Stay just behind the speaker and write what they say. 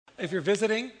If you're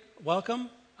visiting,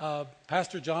 welcome.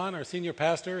 Pastor John, our senior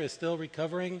pastor, is still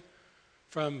recovering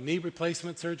from knee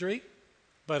replacement surgery,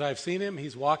 but I've seen him.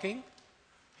 He's walking.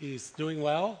 He's doing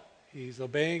well. He's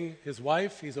obeying his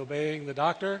wife. He's obeying the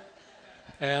doctor.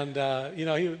 And,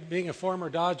 being a former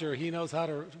Dodger, he knows how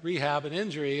to rehab an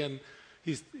injury, and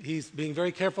he's being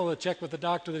very careful to check with the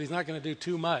doctor that he's not going to do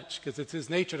too much because it's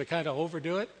his nature to kind of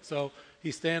overdo it. So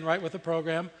he's staying right with the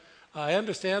program. I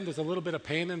understand there's a little bit of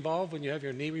pain involved when you have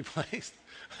your knee replaced.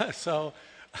 So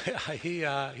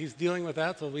he's dealing with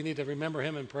that, so we need to remember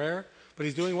him in prayer. But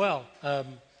he's doing well.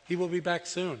 He will be back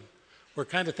soon. We're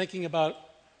kind of thinking about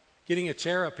getting a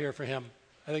chair up here for him.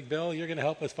 I think, Bill, you're going to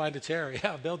help us find a chair.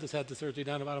 Yeah, Bill just had the surgery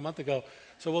done about a month ago.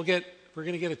 So we're going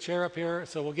to get a chair up here,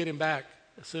 so we'll get him back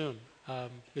soon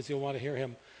because you'll want to hear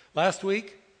him. Last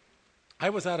week,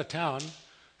 I was out of town,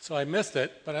 so I missed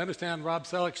it, but I understand Rob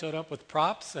Selleck showed up with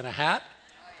props and a hat.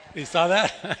 Oh, yeah. You saw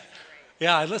that?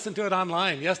 Yeah, I listened to it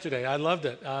online yesterday. I loved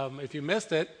it. If you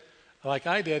missed it, like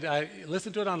I did, I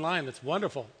listened to it online. It's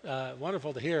wonderful,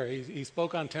 wonderful to hear. He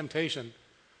spoke on temptation.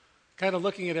 Kind of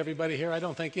looking at everybody here, I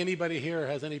don't think anybody here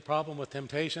has any problem with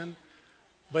temptation.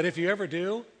 But if you ever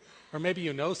do, or maybe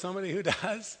you know somebody who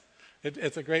does,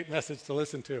 it's a great message to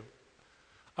listen to.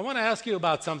 I want to ask you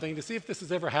about something to see if this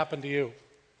has ever happened to you.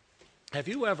 Have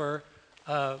you ever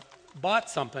bought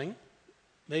something,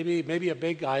 maybe a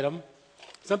big item,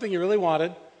 something you really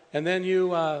wanted, and then you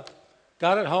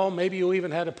got it home, maybe you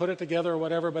even had to put it together or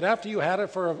whatever, but after you had it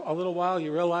for a little while,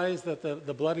 you realized that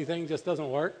the bloody thing just doesn't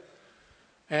work,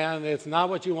 and it's not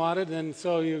what you wanted, and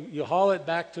so you haul it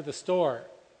back to the store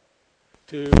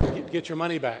to get your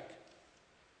money back.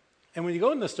 And when you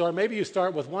go in the store, maybe you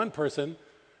start with one person,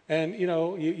 and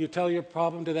you tell your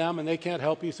problem to them and they can't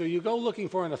help you, so you go looking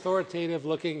for an authoritative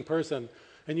looking person,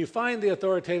 and you find the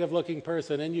authoritative looking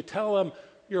person and you tell them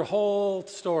your whole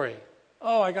story.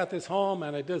 Oh, I got this home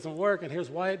and it doesn't work, and here's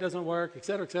why it doesn't work, et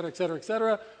cetera, et cetera, et cetera, et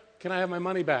cetera. Can I have my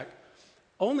money back?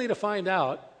 Only to find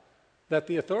out that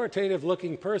the authoritative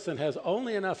looking person has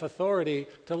only enough authority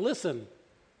to listen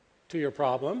to your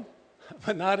problem,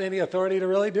 but not any authority to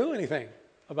really do anything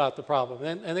about the problem.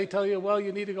 And they tell you, well,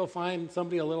 you need to go find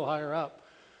somebody a little higher up.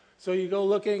 So you go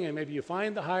looking, and maybe you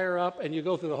find the higher up, and you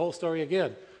go through the whole story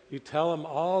again. You tell them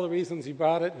all the reasons you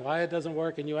brought it and why it doesn't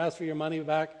work, and you ask for your money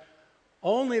back,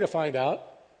 only to find out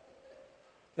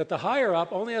that the higher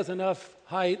up only has enough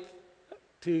height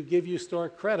to give you store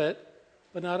credit,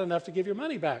 but not enough to give your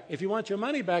money back. If you want your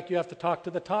money back, you have to talk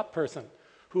to the top person,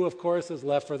 who, of course, is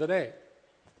left for the day.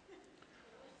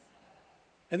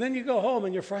 And then you go home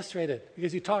and you're frustrated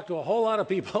because you talked to a whole lot of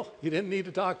people you didn't need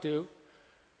to talk to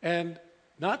and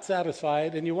not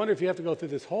satisfied, and you wonder if you have to go through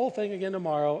this whole thing again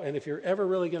tomorrow and if you're ever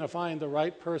really going to find the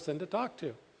right person to talk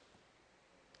to.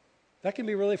 That can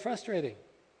be really frustrating.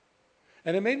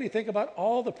 And it made me think about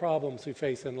all the problems we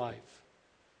face in life.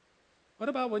 What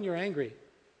about when you're angry?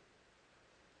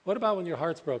 What about when your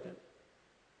heart's broken?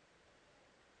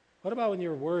 What about when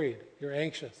you're worried, you're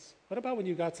anxious? What about when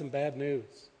you got some bad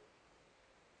news?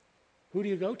 Who do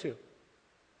you go to? Do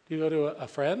you go to a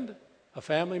friend, a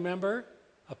family member,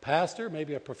 a pastor,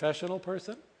 maybe a professional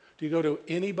person? Do you go to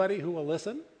anybody who will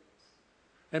listen?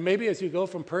 And maybe as you go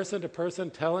from person to person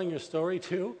telling your story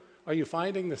to, are you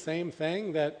finding the same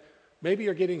thing, that maybe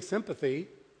you're getting sympathy,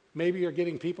 maybe you're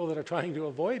getting people that are trying to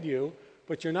avoid you,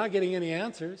 but you're not getting any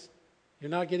answers.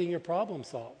 You're not getting your problem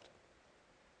solved.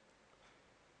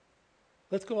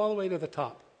 Let's go all the way to the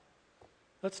top.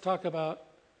 Let's talk about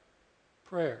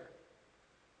prayer.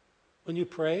 When you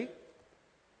pray,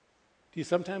 do you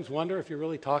sometimes wonder if you're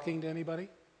really talking to anybody?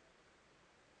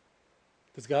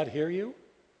 Does God hear you?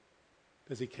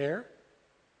 Does He care?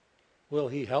 Will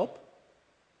He help?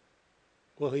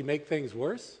 Will He make things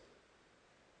worse?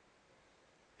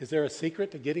 Is there a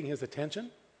secret to getting His attention?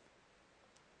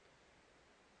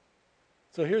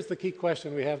 So here's the key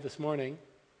question we have this morning.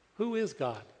 Who is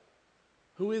God?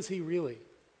 Who is He really?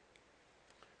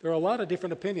 There are a lot of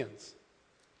different opinions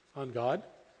on God.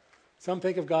 Some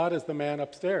think of God as the man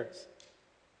upstairs.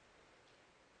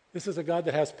 This is a God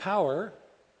that has power,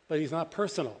 but He's not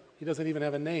personal. He doesn't even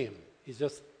have a name. He's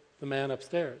just the man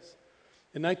upstairs.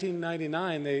 In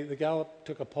 1999, the Gallup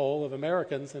took a poll of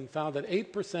Americans and found that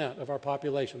 8% of our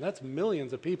population, that's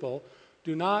millions of people,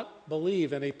 do not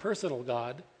believe in a personal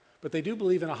God, but they do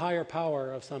believe in a higher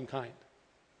power of some kind.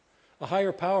 A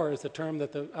higher power is the term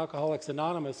that the Alcoholics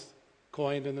Anonymous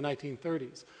coined in the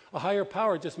 1930s. A higher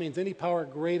power just means any power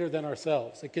greater than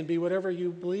ourselves. It can be whatever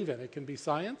you believe in. It can be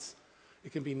science,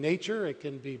 it can be nature, it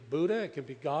can be Buddha, it can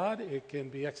be God, it can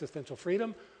be existential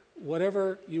freedom,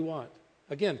 whatever you want.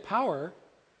 Again, power,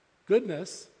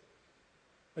 goodness,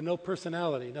 but no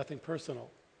personality, nothing personal.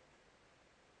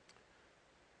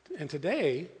 And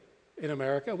today, in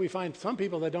America, we find some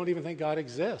people that don't even think God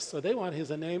exists. So they want his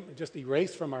name just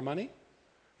erased from our money,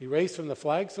 erased from the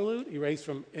flag salute, erased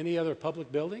from any other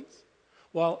public buildings.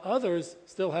 While others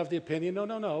still have the opinion,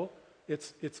 no,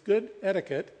 it's good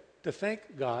etiquette to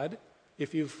thank God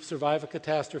if you survive a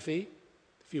catastrophe,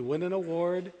 if you win an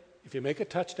award, if you make a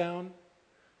touchdown.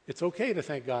 It's okay to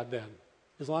thank God then,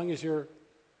 as long as you're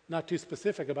not too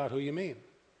specific about who you mean.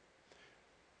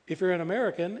 If you're an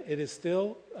American, it is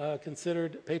still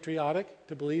considered patriotic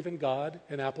to believe in God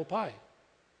and apple pie.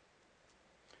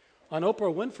 On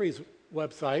Oprah Winfrey's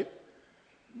website,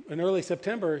 in early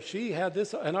September, she had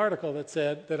an article that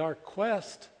said that our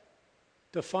quest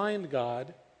to find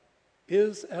God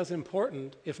is as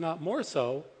important, if not more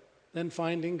so, than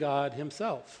finding God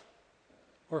himself,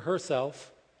 or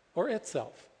herself, or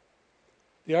itself.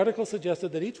 The article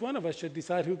suggested that each one of us should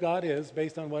decide who God is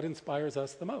based on what inspires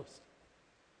us the most.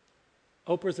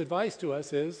 Oprah's advice to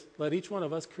us is, let each one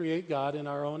of us create God in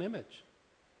our own image.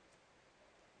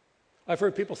 I've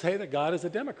heard people say that God is a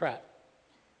Democrat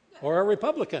or a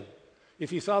Republican.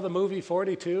 If you saw the movie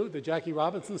 42, the Jackie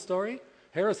Robinson story,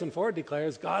 Harrison Ford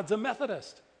declares God's a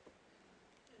Methodist.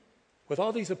 With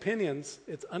all these opinions,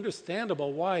 it's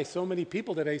understandable why so many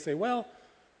people today say, well,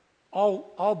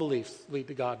 all beliefs lead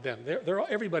to God then.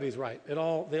 Everybody's right. They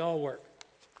all work.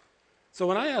 So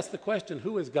when I ask the question,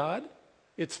 who is God?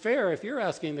 It's fair if you're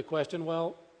asking the question,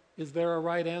 well, is there a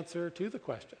right answer to the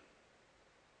question?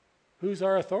 Who's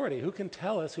our authority? Who can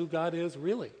tell us who God is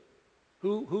really?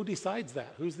 Who decides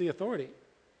that? Who's the authority?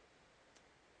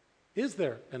 Is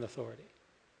there an authority?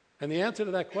 And the answer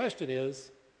to that question is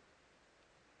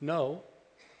no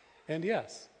and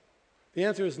yes. The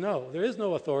answer is no. There is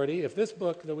no authority. If this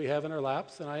book that we have in our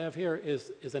laps, and I have here,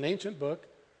 is an ancient book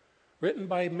written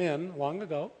by men long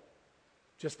ago,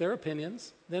 just their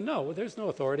opinions, then no, there's no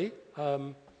authority.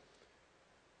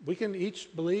 We can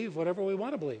each believe whatever we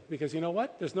want to believe, because you know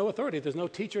what? There's no authority. There's no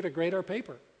teacher to grade our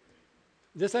paper.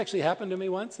 This actually happened to me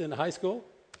once in high school.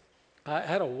 I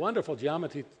had a wonderful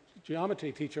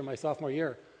geometry teacher my sophomore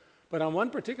year, but on one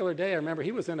particular day, I remember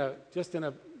he was just in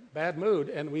a bad mood,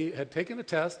 and we had taken a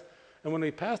test, and when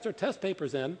we passed our test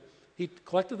papers in, he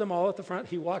collected them all at the front.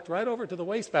 He walked right over to the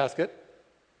wastebasket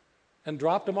and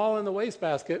dropped them all in the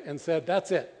wastebasket and said,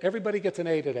 that's it. Everybody gets an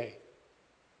A today.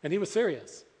 And he was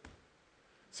serious.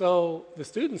 So the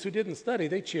students who didn't study,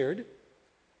 they cheered.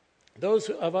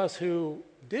 Those of us who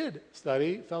did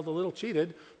study felt a little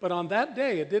cheated, but on that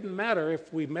day, it didn't matter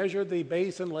if we measured the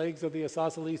base and legs of the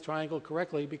isosceles triangle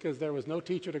correctly, because there was no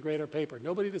teacher to grade our paper,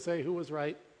 nobody to say who was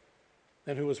right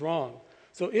and who was wrong.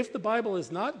 So if the Bible is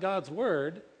not God's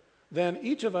word, then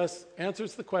each of us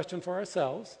answers the question for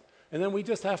ourselves, and then we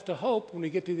just have to hope when we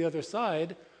get to the other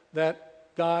side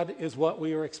that God is what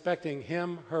we are expecting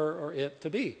him, her, or it to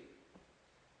be.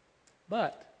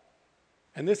 But,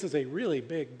 and this is a really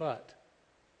big but,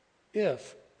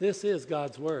 if this is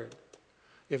God's word,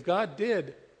 if God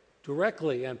did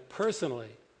directly and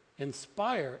personally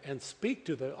inspire and speak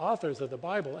to the authors of the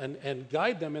Bible and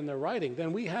guide them in their writing,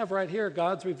 then we have right here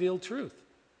God's revealed truth.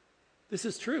 This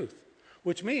is truth,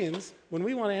 which means when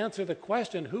we want to answer the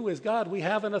question, who is God, we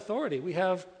have an authority. We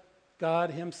have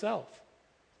God himself.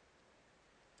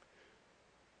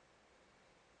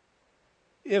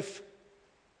 If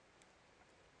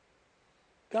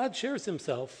God shares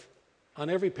himself on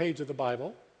every page of the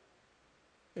Bible,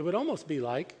 it would almost be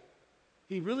like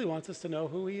he really wants us to know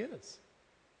who he is.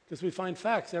 Because we find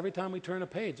facts every time we turn a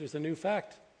page, there's a new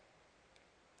fact.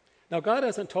 Now, God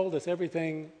hasn't told us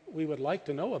everything we would like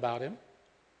to know about him,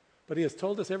 but he has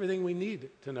told us everything we need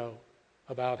to know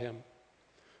about him.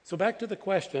 So back to the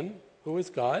question, who is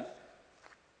God?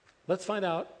 Let's find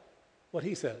out what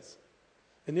he says.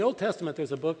 In the Old Testament,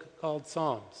 there's a book called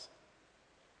Psalms.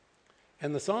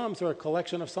 And the Psalms are a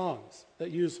collection of songs that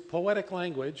use poetic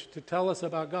language to tell us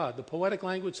about God. The poetic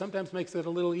language sometimes makes it a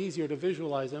little easier to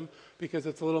visualize him because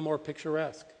it's a little more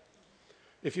picturesque.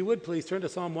 If you would, please turn to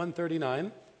Psalm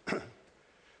 139.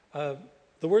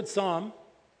 The word psalm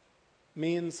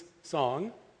means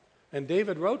song, and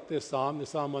David wrote this psalm, the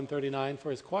Psalm 139, for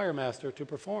his choir master to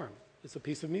perform. It's a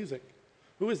piece of music.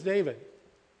 Who is David?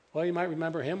 Well, you might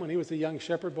remember him when he was a young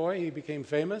shepherd boy. He became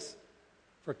famous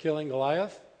for killing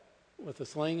Goliath with a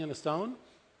sling and a stone.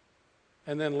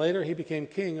 And then later he became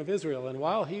king of Israel. And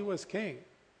while he was king,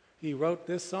 he wrote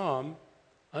this psalm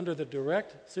under the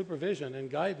direct supervision and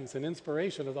guidance and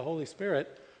inspiration of the Holy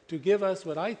Spirit to give us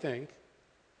what I think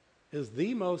is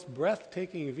the most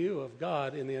breathtaking view of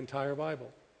God in the entire Bible.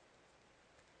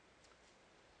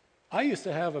 I used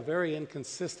to have a very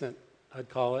inconsistent, I'd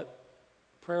call it,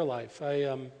 prayer life.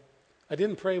 I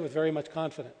didn't pray with very much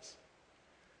confidence.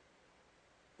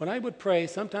 When I would pray,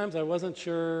 sometimes I wasn't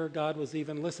sure God was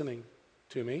even listening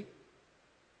to me.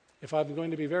 If I'm going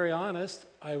to be very honest,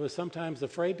 I was sometimes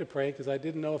afraid to pray because I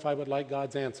didn't know if I would like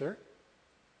God's answer.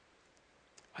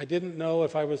 I didn't know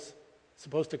if I was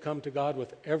supposed to come to God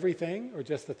with everything or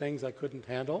just the things I couldn't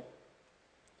handle.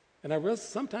 And I was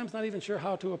sometimes not even sure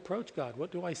how to approach God.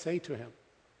 What do I say to him?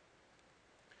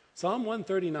 Psalm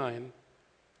 139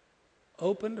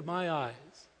 opened my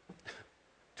eyes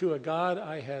to a God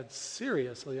I had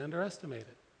seriously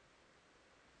underestimated.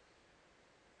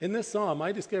 In this psalm,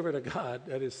 I discovered a God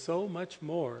that is so much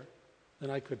more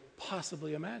than I could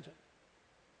possibly imagine.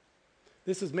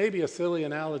 This is maybe a silly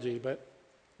analogy, but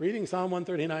reading Psalm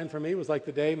 139 for me was like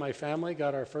the day my family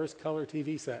got our first color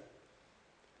TV set.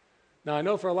 Now, I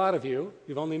know for a lot of you,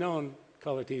 you've only known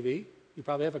color TV. You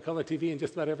probably have a color TV in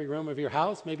just about every room of your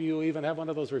house. Maybe you even have one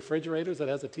of those refrigerators that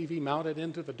has a TV mounted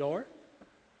into the door.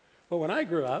 But when I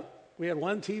grew up, we had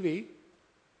one TV,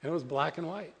 and it was black and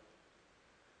white.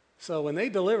 So when they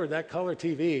delivered that color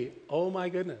TV, oh my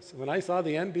goodness, when I saw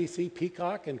the NBC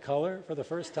Peacock in color for the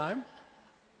first time,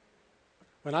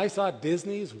 when I saw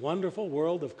Disney's Wonderful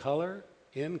World of Color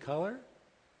in color,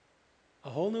 a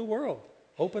whole new world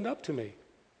opened up to me.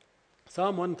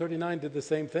 Psalm 139 did the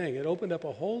same thing. It opened up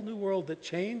a whole new world that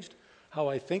changed how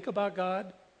I think about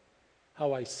God,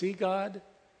 how I see God,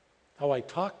 how I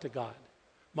talk to God.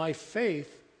 My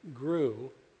faith grew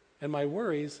and my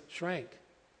worries shrank.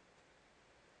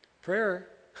 Prayer,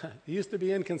 used to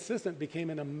be inconsistent, became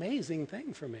an amazing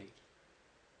thing for me.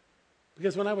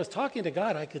 Because when I was talking to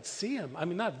God, I could see him. I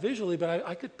mean, not visually, but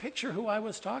I could picture who I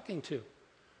was talking to.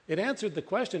 It answered the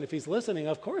question, if he's listening,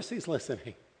 of course he's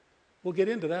listening. We'll get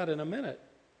into that in a minute.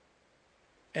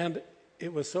 And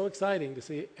it was so exciting to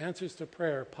see answers to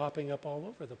prayer popping up all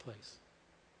over the place.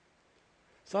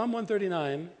 Psalm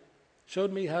 139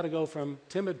 showed me how to go from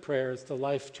timid prayers to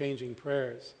life-changing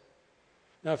prayers.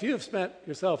 Now, if you have spent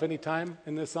yourself any time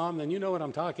in this psalm, then you know what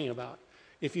I'm talking about.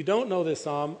 If you don't know this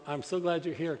psalm, I'm so glad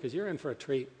you're here because you're in for a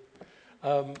treat.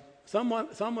 Psalm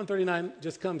 139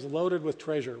 just comes loaded with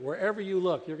treasure. Wherever you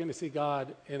look, you're going to see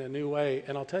God in a new way.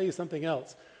 And I'll tell you something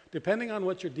else. Depending on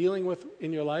what you're dealing with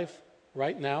in your life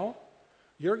right now,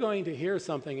 you're going to hear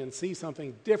something and see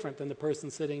something different than the person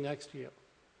sitting next to you.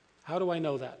 How do I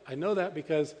know that? I know that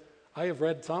because I have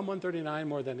read Psalm 139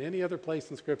 more than any other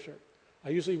place in Scripture. I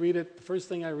usually read it, the first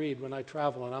thing I read when I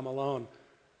travel and I'm alone.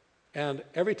 And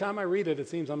every time I read it, it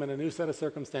seems I'm in a new set of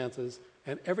circumstances.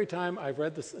 And every time I've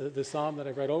read this psalm that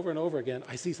I've read over and over again,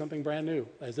 I see something brand new,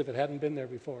 as if it hadn't been there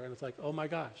before. And it's like, oh my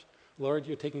gosh, Lord,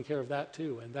 you're taking care of that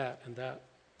too, and that, and that.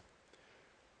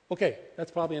 Okay,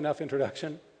 that's probably enough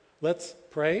introduction. Let's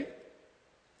pray.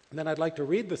 And then I'd like to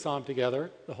read the psalm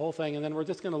together, the whole thing, and then we're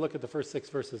just going to look at the first 6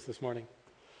 verses this morning.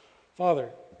 Father,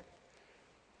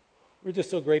 we're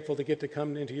just so grateful to get to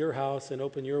come into your house and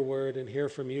open your word and hear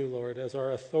from you, Lord, as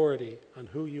our authority on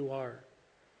who you are.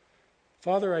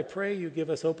 Father, I pray you give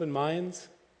us open minds,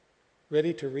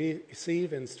 ready to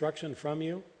receive instruction from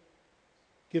you.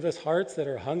 Give us hearts that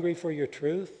are hungry for your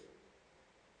truth.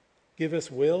 Give us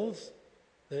wills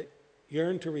that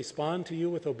yearn to respond to you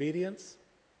with obedience.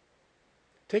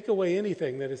 Take away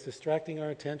anything that is distracting our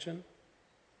attention.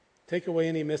 Take away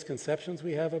any misconceptions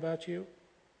we have about you.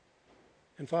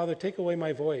 And Father, take away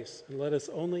my voice and let us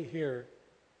only hear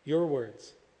your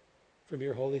words from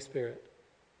your Holy Spirit.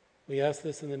 We ask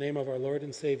this in the name of our Lord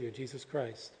and Savior, Jesus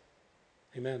Christ.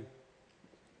 Amen.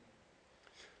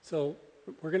 So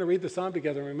we're going to read the psalm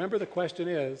together. Remember, the question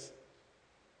is,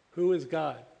 who is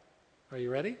God? Are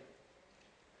you ready?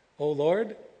 O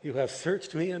Lord, you have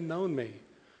searched me and known me.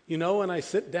 You know when I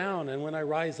sit down and when I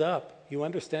rise up. You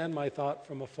understand my thought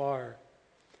from afar.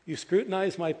 You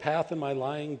scrutinize my path and my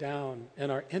lying down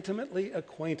and are intimately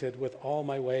acquainted with all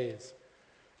my ways.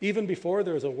 Even before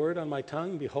there is a word on my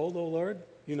tongue, behold, O Lord,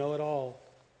 you know it all.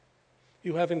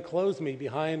 You have enclosed me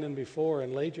behind and before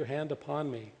and laid your hand upon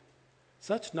me.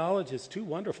 Such knowledge is too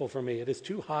wonderful for me. It is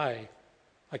too high.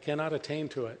 I cannot attain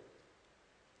to it.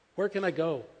 Where can I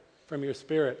go from your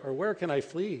spirit, or where can I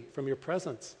flee from your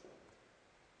presence?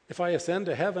 If I ascend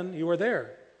to heaven, you are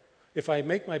there. If I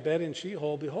make my bed in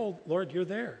Sheol, behold, Lord, you're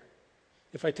there.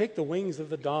 If I take the wings of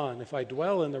the dawn, if I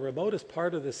dwell in the remotest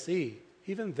part of the sea,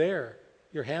 even there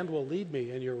your hand will lead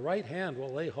me, and your right hand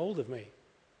will lay hold of me.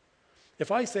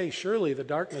 If I say, surely the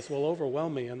darkness will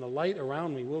overwhelm me, and the light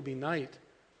around me will be night,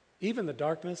 even the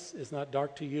darkness is not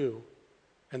dark to you,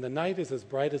 and the night is as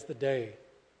bright as the day.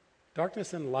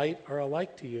 Darkness and light are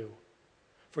alike to you.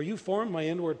 For you formed my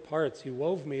inward parts, you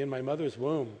wove me in my mother's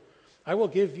womb. I will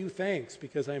give you thanks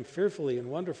because I am fearfully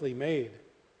and wonderfully made.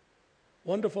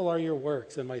 Wonderful are your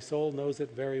works, and my soul knows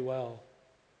it very well.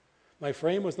 My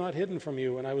frame was not hidden from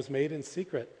you when I was made in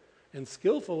secret and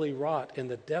skillfully wrought in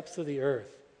the depths of the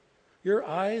earth. Your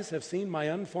eyes have seen my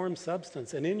unformed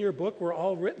substance, and in your book were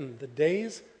all written, the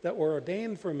days that were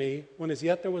ordained for me, when as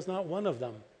yet there was not one of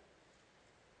them.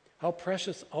 How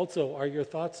precious also are your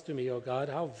thoughts to me, O God,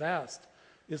 how vast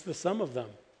is the sum of them.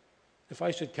 If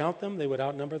I should count them, they would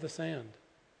outnumber the sand.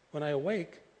 When I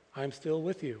awake, I am still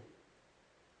with you.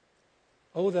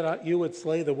 Oh, that you would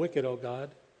slay the wicked, O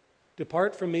God.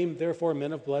 Depart from me, therefore,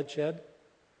 men of bloodshed,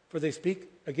 for they speak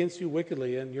against you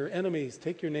wickedly, and your enemies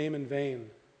take your name in vain.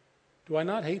 Do I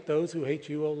not hate those who hate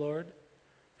you, O Lord?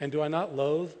 And do I not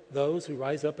loathe those who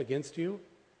rise up against you?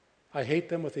 I hate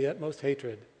them with the utmost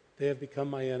hatred. They have become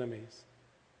my enemies.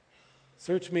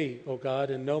 Search me, O God,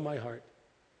 and know my heart.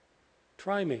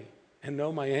 Try me and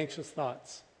know my anxious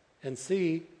thoughts, and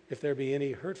see if there be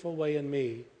any hurtful way in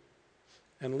me,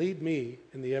 and lead me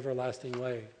in the everlasting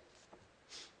way.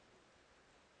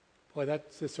 Boy,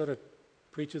 that just sort of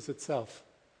preaches itself.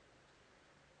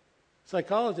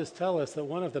 Psychologists tell us that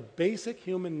one of the basic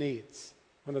human needs,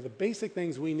 one of the basic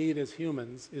things we need as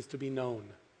humans, is to be known.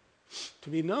 To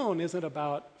be known isn't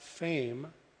about fame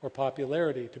or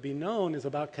popularity. To be known is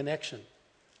about connection.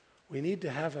 We need to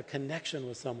have a connection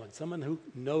with someone who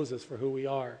knows us for who we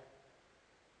are.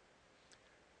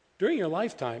 During your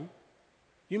lifetime,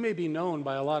 you may be known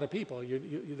by a lot of people.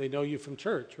 They know you from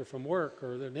church or from work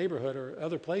or the neighborhood or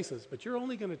other places, but you're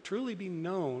only going to truly be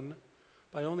known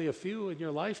by only a few in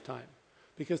your lifetime,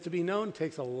 because to be known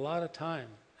takes a lot of time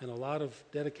and a lot of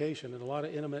dedication and a lot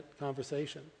of intimate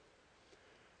conversation.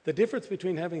 The difference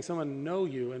between having someone know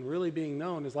you and really being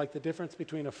known is like the difference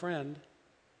between a friend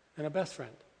and a best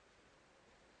friend.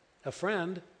 A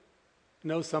friend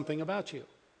knows something about you.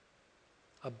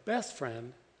 A best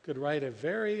friend could write a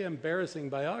very embarrassing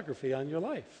biography on your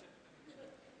life.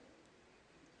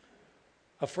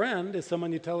 A friend is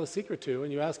someone you tell a secret to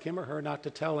and you ask him or her not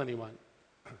to tell anyone.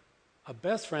 A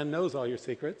best friend knows all your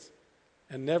secrets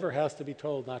and never has to be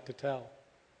told not to tell.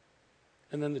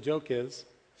 And then the joke is,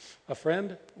 a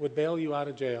friend would bail you out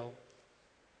of jail.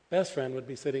 Best friend would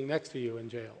be sitting next to you in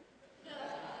jail.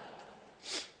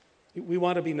 We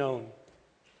want to be known.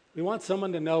 We want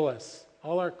someone to know us,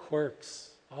 all our quirks,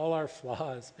 all our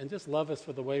flaws, and just love us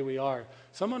for the way we are.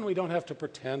 Someone we don't have to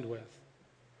pretend with.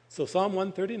 So Psalm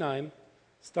 139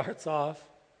 starts off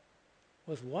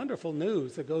with wonderful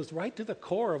news that goes right to the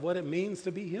core of what it means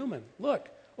to be human. Look,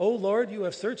 O Lord, you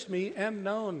have searched me and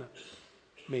known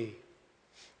me.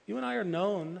 You and I are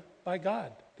known by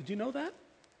God. Did you know that?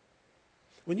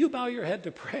 When you bow your head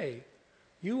to pray,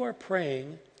 you are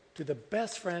praying to the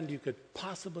best friend you could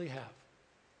possibly have.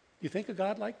 You think of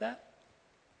God like that?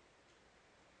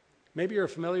 Maybe you're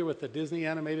familiar with the Disney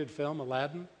animated film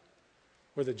Aladdin,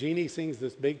 where the genie sings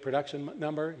this big production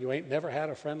number, "You ain't never had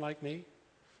a friend like me."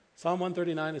 Psalm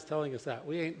 139 is telling us that.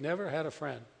 We ain't never had a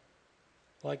friend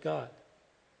like God.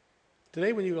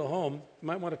 Today when you go home, you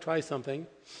might want to try something.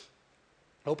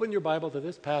 Open your Bible to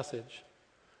this passage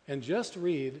and just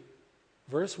read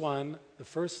verse 1, the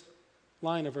first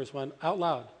line of verse 1, out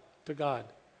loud to God.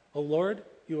 O Lord,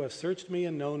 you have searched me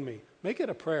and known me. Make it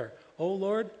a prayer. O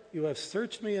Lord, you have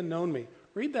searched me and known me.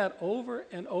 Read that over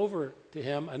and over to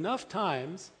him enough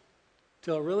times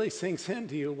till it really sinks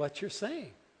into you what you're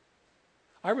saying.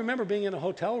 I remember being in a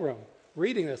hotel room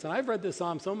reading this, and I've read this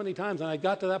psalm so many times, and I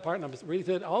got to that part and I was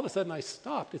reading it. All of a sudden I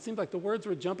stopped. It seemed like the words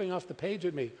were jumping off the page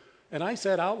at me. And I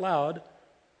said out loud,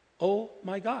 "Oh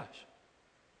my gosh,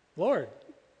 Lord,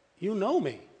 you know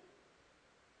me.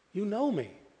 You know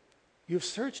me. You've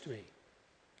searched me."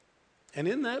 And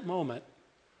in that moment,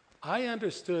 I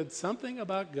understood something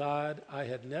about God I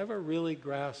had never really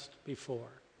grasped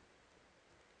before.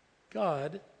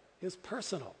 God is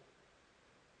personal.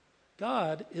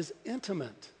 God is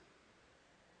intimate.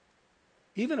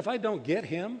 Even if I don't get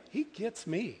him, he gets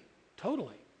me,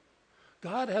 totally.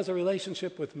 God has a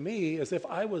relationship with me as if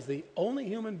I was the only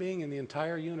human being in the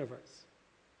entire universe.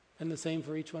 And the same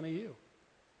for each one of you.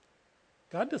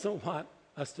 God doesn't want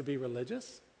us to be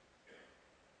religious.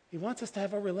 He wants us to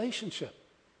have a relationship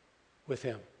with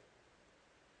him.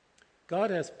 God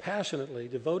has passionately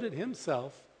devoted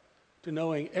himself to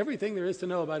knowing everything there is to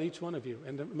know about each one of you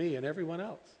and to me and everyone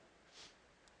else.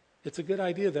 It's a good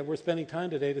idea that we're spending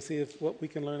time today to see what we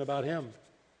can learn about him.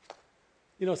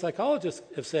 You know, psychologists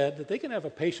have said that they can have a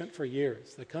patient for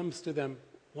years that comes to them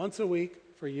once a week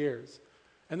for years,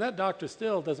 and that doctor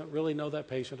still doesn't really know that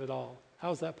patient at all.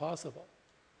 How is that possible?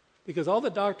 Because all the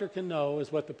doctor can know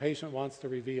is what the patient wants to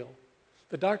reveal.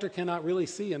 The doctor cannot really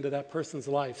see into that person's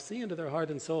life, see into their heart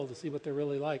and soul to see what they're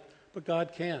really like, but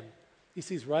God can. He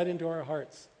sees right into our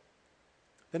hearts.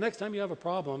 The next time you have a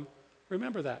problem,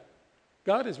 remember that.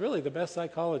 God is really the best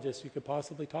psychologist you could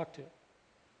possibly talk to.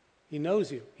 He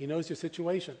knows you. He knows your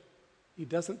situation. He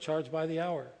doesn't charge by the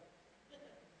hour.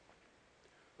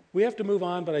 We have to move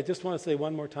on, but I just want to say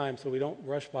one more time so we don't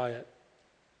rush by it.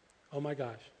 Oh my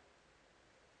gosh.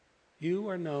 You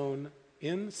are known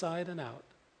inside and out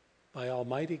by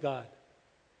Almighty God,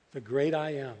 the great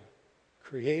I Am,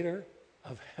 creator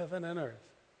of heaven and earth,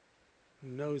 who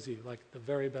knows you like the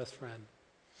very best friend.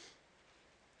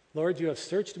 Lord, you have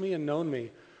searched me and known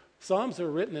me. Psalms are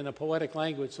written in a poetic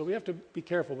language, so we have to be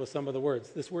careful with some of the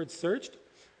words. This word searched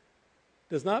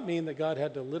does not mean that God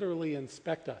had to literally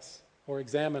inspect us or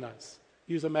examine us,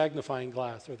 use a magnifying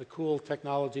glass or the cool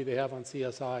technology they have on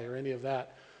CSI or any of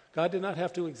that. God did not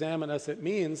have to examine us. It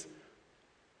means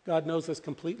God knows us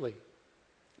completely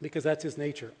because that's his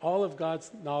nature. All of God's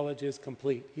knowledge is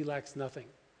complete. He lacks nothing.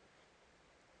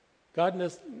 God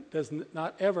does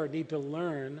not ever need to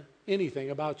learn anything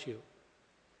about you.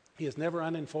 He is never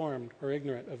uninformed or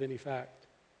ignorant of any fact.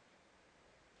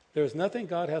 There is nothing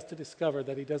God has to discover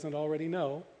that he doesn't already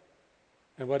know,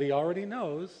 and what he already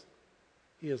knows,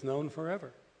 he has known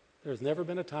forever. There's never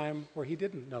been a time where he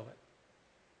didn't know it.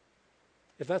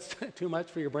 If that's too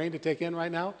much for your brain to take in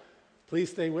right now,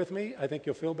 please stay with me. I think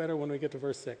you'll feel better when we get to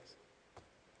verse 6.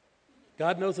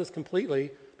 God knows us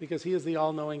completely because he is the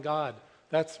all-knowing God.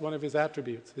 That's one of his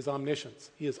attributes, his omniscience.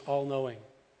 He is all-knowing.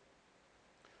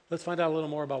 Let's find out a little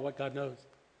more about what God knows.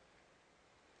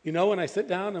 You know when I sit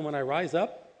down and when I rise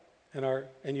up,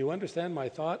 and you understand my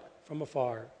thought from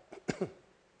afar. Do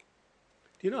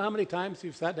you know how many times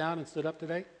you've sat down and stood up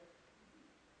today? Did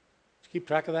you keep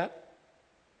track of that?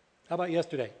 How about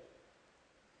yesterday?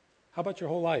 How about your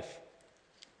whole life?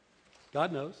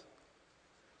 God knows.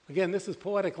 Again, this is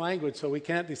poetic language, so we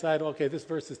can't decide, okay, this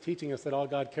verse is teaching us that all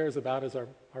God cares about is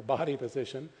our body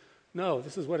position. No,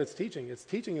 this is what it's teaching. It's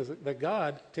teaching us that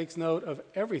God takes note of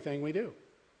everything we do.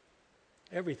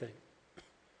 Everything.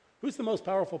 Who's the most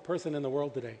powerful person in the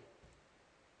world today?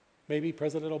 Maybe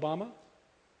President Obama?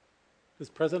 Does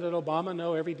President Obama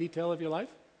know every detail of your life?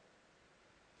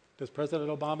 Does President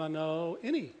Obama know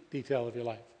any detail of your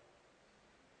life?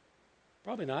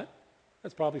 Probably not.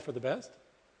 That's probably for the best.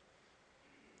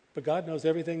 But God knows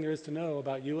everything there is to know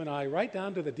about you and I, right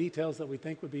down to the details that we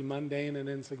think would be mundane and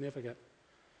insignificant.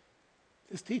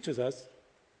 This teaches us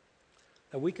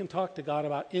that we can talk to God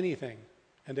about anything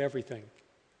and everything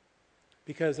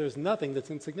because there's nothing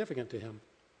that's insignificant to him.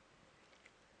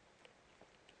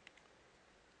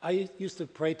 I used to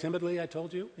pray timidly, I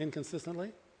told you,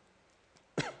 inconsistently.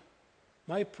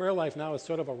 My prayer life now is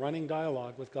sort of a running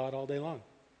dialogue with God all day long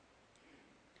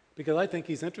because I think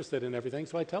he's interested in everything,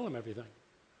 so I tell him everything.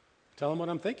 Tell him what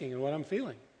I'm thinking and what I'm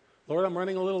feeling. Lord, I'm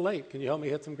running a little late. Can you help me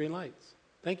hit some green lights?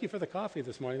 Thank you for the coffee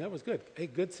this morning. That was good. Hey,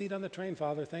 good seat on the train,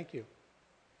 Father. Thank you.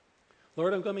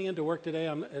 Lord, I'm coming into work today.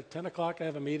 At 10 o'clock, I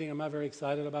have a meeting. I'm not very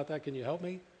excited about that. Can you help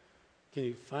me? Can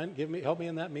you help me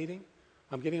in that meeting?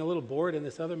 I'm getting a little bored in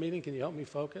this other meeting. Can you help me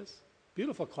focus?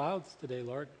 Beautiful clouds today,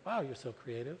 Lord. Wow, you're so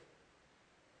creative.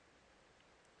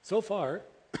 So far,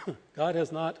 God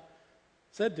has not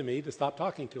said to me to stop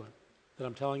talking to him, that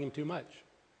I'm telling him too much.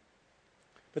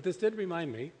 But this did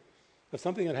remind me of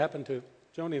something that happened to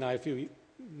Joni and I a few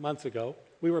months ago.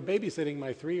 We were babysitting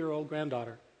my 3-year-old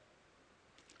granddaughter.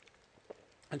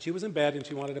 And she was in bed and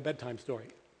she wanted a bedtime story.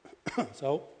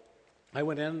 So I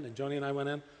went in and Joni and I went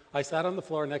in. I sat on the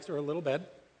floor next to her little bed.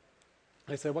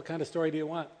 I said, what kind of story do you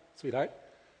want, sweetheart?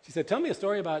 She said, tell me a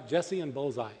story about Jessie and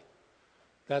Bullseye.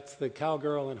 That's the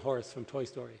cowgirl and horse from Toy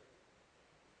Story.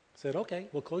 I said, okay,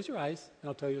 well, close your eyes and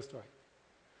I'll tell you a story.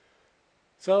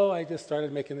 So I just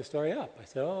started making the story up. I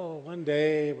said, one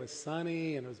day it was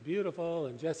sunny and it was beautiful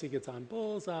and Jessie gets on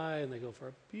Bullseye and they go for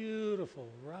a beautiful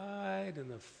ride in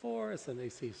the forest and they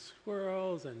see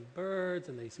squirrels and birds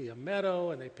and they see a meadow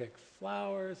and they pick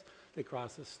flowers. They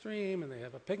cross a stream and they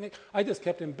have a picnic. I just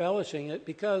kept embellishing it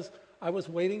because I was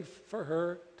waiting for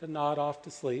her to nod off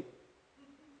to sleep,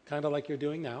 kind of like you're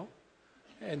doing now.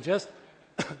 And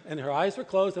and her eyes were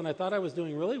closed and I thought I was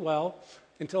doing really well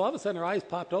until all of a sudden her eyes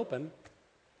popped open.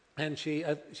 And she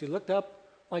looked up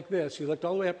like this. She looked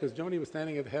all the way up because Joni was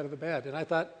standing at the head of the bed. And I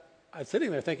was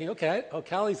sitting there thinking, okay,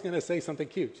 Callie's going to say something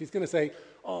cute. She's going to say,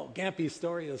 oh, Gampy's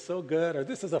story is so good, or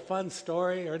this is a fun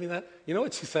story, or any of that. You know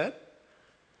what she said?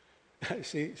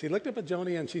 She looked up at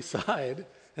Joni and she sighed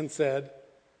and said,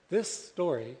 this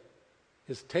story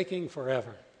is taking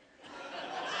forever.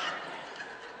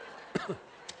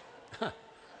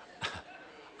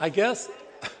 I guess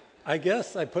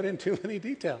I put in too many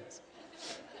details.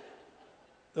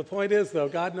 The point is, though,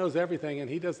 God knows everything, and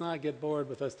he does not get bored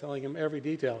with us telling him every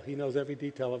detail. He knows every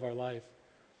detail of our life.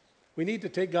 We need to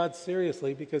take God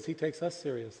seriously because he takes us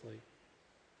seriously.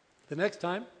 The next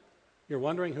time you're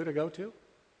wondering who to go to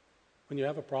when you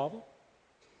have a problem,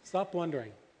 stop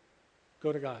wondering.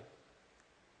 Go to God.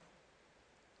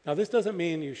 Now, this doesn't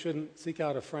mean you shouldn't seek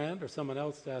out a friend or someone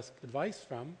else to ask advice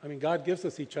from. I mean, God gives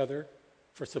us each other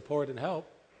for support and help.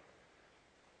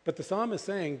 But the psalm is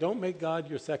saying, don't make God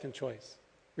your second choice.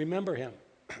 Remember him.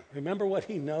 Remember what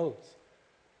he knows.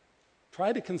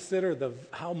 Try to consider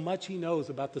how much he knows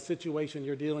about the situation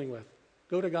you're dealing with.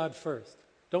 Go to God first.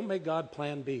 Don't make God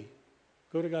plan B.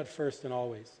 Go to God first and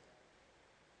always.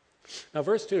 Now,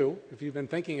 verse 2, if you've been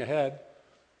thinking ahead,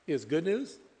 is good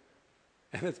news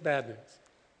and it's bad news.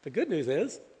 The good news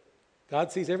is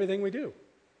God sees everything we do.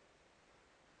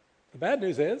 The bad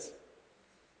news is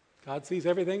God sees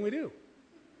everything we do.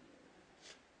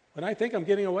 When I think I'm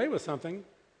getting away with something,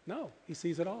 no, he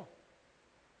sees it all.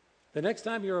 The next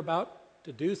time you're about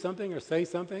to do something or say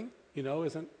something you know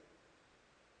isn't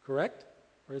correct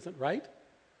or isn't right,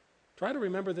 try to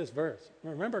remember this verse.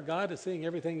 Remember, God is seeing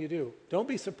everything you do. Don't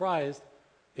be surprised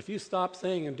if you stop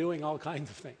saying and doing all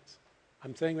kinds of things.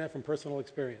 I'm saying that from personal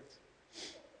experience.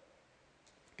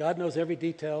 God knows every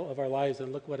detail of our lives,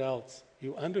 and look what else.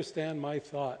 You understand my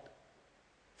thought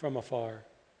from afar.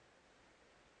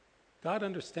 God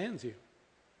understands you.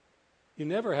 You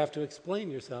never have to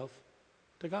explain yourself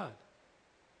to God.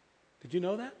 Did you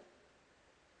know that?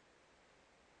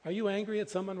 Are you angry at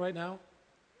someone right now?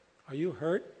 Are you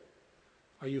hurt?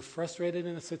 Are you frustrated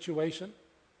in a situation?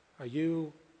 Are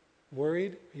you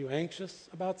worried? Are you anxious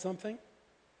about something?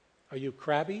 Are you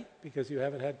crabby because you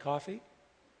haven't had coffee?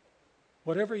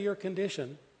 Whatever your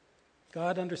condition,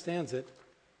 God understands it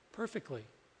perfectly.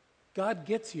 God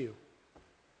gets you.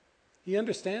 He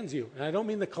understands you. And I don't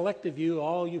mean the collective you,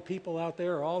 all you people out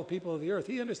there, or all the people of the earth.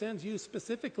 He understands you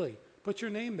specifically. Put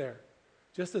your name there.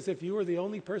 Just as if you were the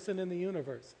only person in the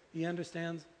universe. He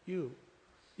understands you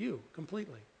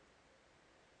completely.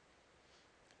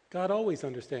 God always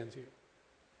understands you.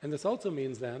 And this also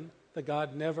means then that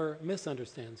God never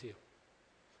misunderstands you.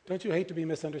 Don't you hate to be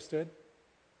misunderstood?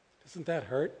 Doesn't that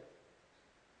hurt?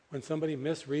 When somebody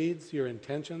misreads your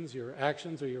intentions, your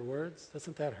actions, or your words,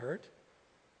 doesn't that hurt?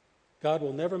 God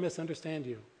will never misunderstand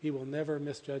you. He will never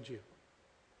misjudge you.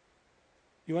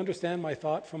 You understand my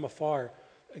thought from afar.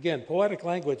 Again, poetic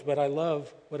language, but I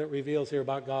love what it reveals here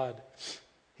about God.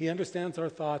 He understands our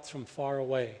thoughts from far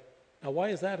away. Now, why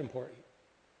is that important?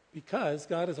 Because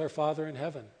God is our Father in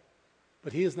heaven.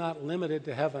 But he is not limited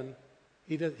to heaven.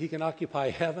 He can occupy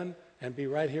heaven and be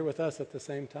right here with us at the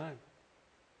same time.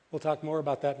 We'll talk more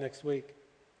about that next week.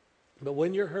 But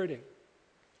when you're hurting,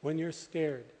 when you're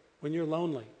scared, when you're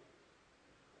lonely,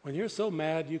 when you're so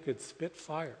mad you could spit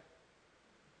fire,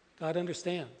 God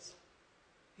understands.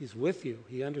 He's with you.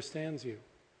 He understands you.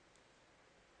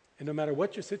 And no matter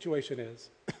what your situation is,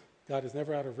 God is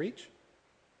never out of reach,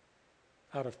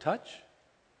 out of touch,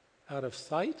 out of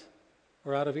sight,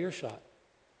 or out of earshot.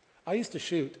 I used to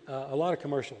shoot a lot of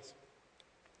commercials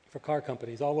for car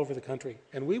companies all over the country.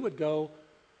 And we would go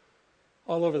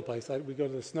all over the place. We'd go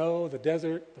to the snow, the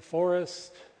desert, the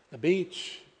forest, the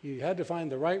beach. You had to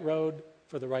find the right road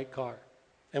for the right car.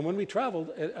 And when we traveled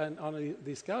on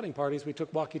these scouting parties, we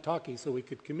took walkie-talkies so we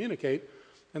could communicate,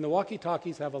 and the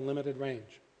walkie-talkies have a limited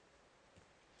range.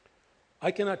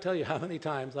 I cannot tell you how many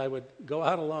times I would go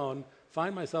out alone,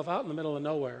 find myself out in the middle of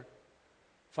nowhere,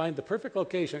 find the perfect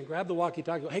location, grab the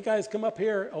walkie-talkie, go, hey guys, come up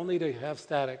here, only to have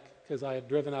static because I had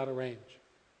driven out of range.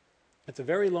 It's a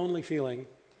very lonely feeling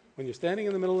when you're standing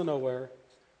in the middle of nowhere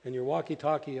and your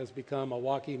walkie-talkie has become a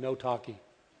walkie-no-talkie.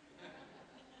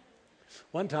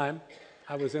 One time,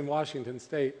 I was in Washington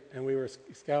State, and we were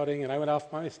scouting, and I went off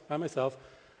by myself,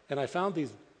 and I found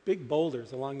these big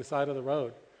boulders along the side of the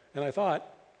road. And I thought,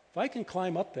 if I can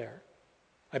climb up there,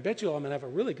 I bet you I'm going to have a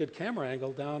really good camera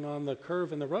angle down on the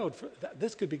curve in the road.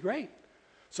 This could be great.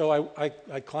 So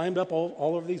I climbed up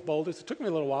all over these boulders. It took me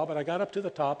a little while, but I got up to the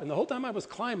top, and the whole time I was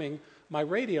climbing, my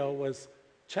radio was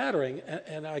chattering,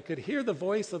 and I could hear the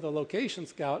voice of the location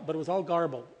scout, but it was all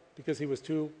garbled because he was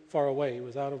too far away. He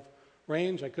was out of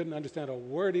range. I couldn't understand a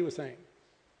word he was saying.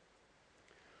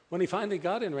 When he finally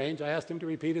got in range, I asked him to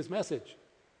repeat his message.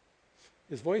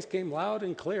 His voice came loud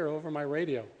and clear over my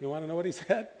radio. You want to know what he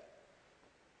said?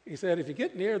 He said, if you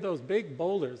get near those big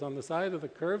boulders on the side of the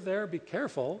curve there, be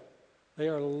careful. They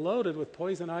are loaded with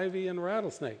poison ivy and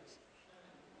rattlesnakes.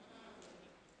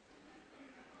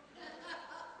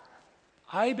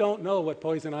 I don't know what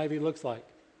poison ivy looks like.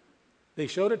 They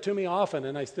showed it to me often,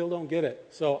 and I still don't get it.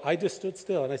 So I just stood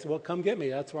still, and I said, well, come get me.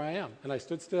 That's where I am. And I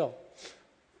stood still.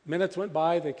 Minutes went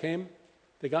by. They came.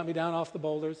 They got me down off the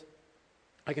boulders.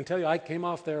 I can tell you I came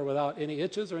off there without any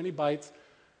itches or any bites,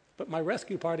 but my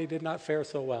rescue party did not fare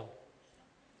so well.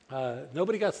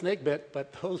 Nobody got snake bit,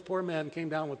 but those poor men came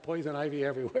down with poison ivy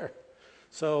everywhere.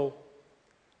 So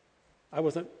I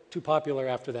wasn't too popular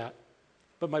after that.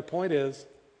 But my point is,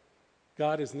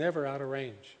 God is never out of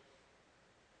range.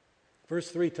 Verse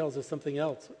 3 tells us something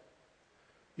else.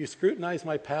 You scrutinize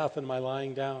my path and my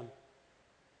lying down,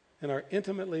 and are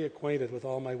intimately acquainted with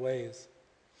all my ways.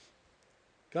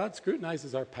 God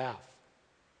scrutinizes our path.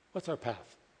 What's our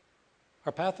path?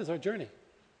 Our path is our journey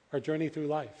through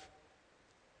life.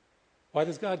 Why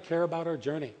does God care about our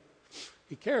journey?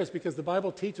 He cares because the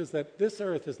Bible teaches that this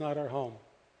earth is not our home.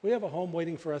 We have a home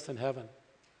waiting for us in heaven.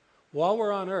 While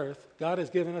we're on earth, God has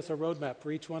given us a roadmap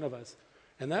for each one of us.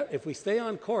 And that if we stay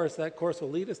on course, that course will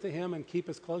lead us to Him and keep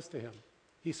us close to Him.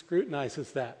 He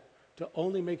scrutinizes that to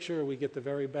only make sure we get the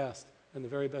very best and the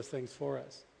very best things for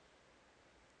us.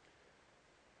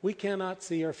 We cannot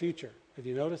see our future. Have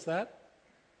you noticed that?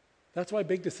 That's why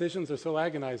big decisions are so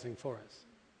agonizing for us.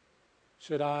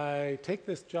 Should I take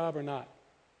this job or not?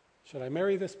 Should I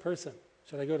marry this person?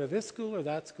 Should I go to this school or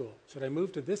that school? Should I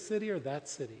move to this city or that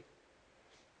city?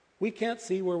 We can't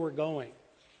see where we're going.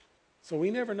 So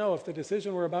we never know if the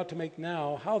decision we're about to make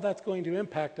now, how that's going to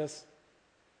impact us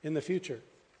in the future.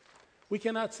 We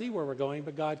cannot see where we're going,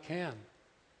 but God can.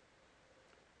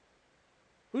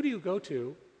 Who do you go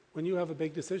to when you have a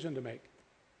big decision to make?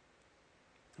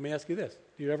 Let me ask you this.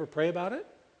 Do you ever pray about it?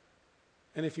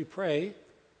 And if you pray,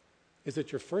 is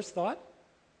it your first thought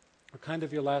or kind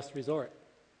of your last resort?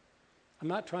 I'm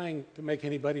not trying to make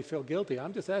anybody feel guilty.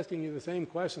 I'm just asking you the same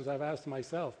questions I've asked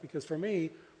myself, because for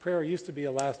me, prayer used to be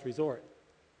a last resort.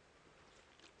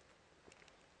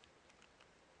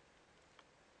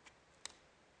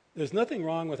 There's nothing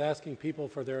wrong with asking people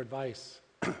for their advice,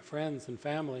 friends and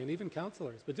family and even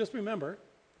counselors. But just remember,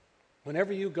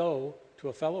 whenever you go to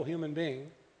a fellow human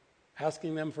being,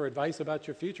 asking them for advice about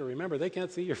your future, remember, they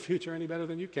can't see your future any better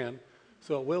than you can.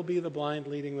 So it will be the blind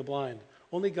leading the blind.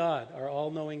 Only God, our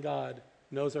all-knowing God,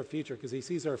 knows our future, because He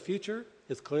sees our future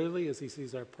as clearly as He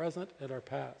sees our present and our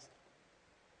past.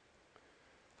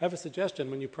 I have a suggestion.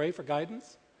 When you pray for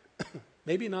guidance,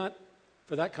 maybe not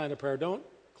for that kind of prayer. Don't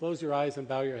close your eyes and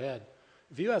bow your head.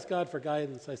 If you ask God for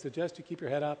guidance, I suggest you keep your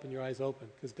head up and your eyes open,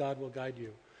 because God will guide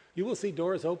you. You will see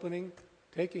doors opening,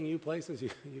 taking you places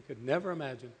you could never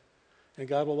imagine. And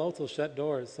God will also shut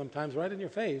doors, sometimes right in your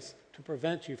face, to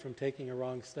prevent you from taking a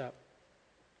wrong step.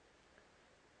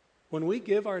 When we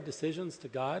give our decisions to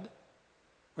God,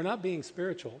 we're not being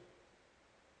spiritual.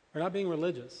 We're not being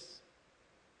religious.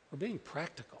 We're being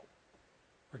practical.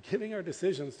 We're giving our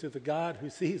decisions to the God who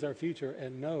sees our future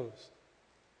and knows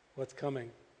what's coming.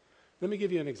 Let me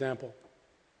give you an example.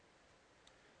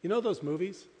 You know those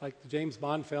movies, like the James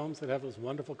Bond films that have those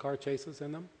wonderful car chases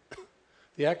in them?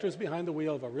 The actor's behind the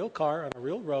wheel of a real car on a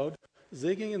real road,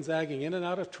 zigging and zagging in and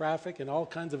out of traffic and all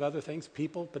kinds of other things,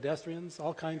 people, pedestrians,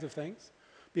 all kinds of things.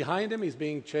 Behind him, he's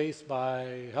being chased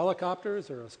by helicopters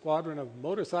or a squadron of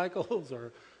motorcycles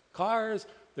or cars.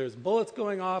 There's bullets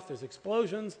going off, there's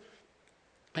explosions.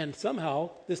 And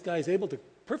somehow, this guy is able to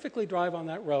perfectly drive on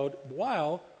that road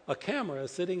while a camera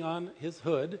is sitting on his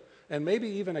hood, and maybe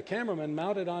even a cameraman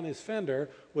mounted on his fender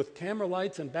with camera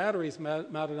lights and batteries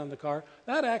mounted on the car.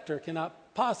 That actor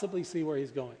cannot possibly see where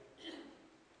he's going.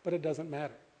 But it doesn't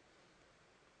matter.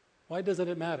 Why doesn't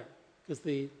it matter? Because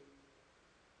the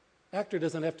actor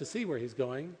doesn't have to see where he's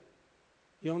going.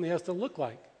 He only has to look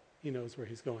like he knows where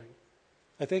he's going.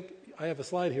 I think I have a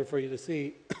slide here for you to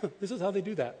see. This is how they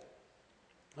do that.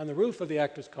 On the roof of the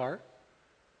actor's car,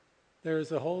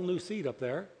 there's a whole new seat up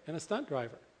there and a stunt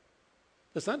driver.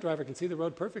 The stunt driver can see the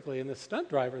road perfectly, and the stunt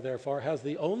driver, therefore, has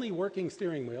the only working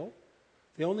steering wheel,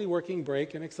 the only working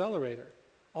brake and accelerator.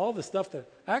 All the stuff the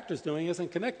actor's doing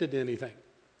isn't connected to anything.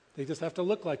 They just have to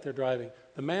look like they're driving.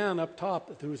 The man up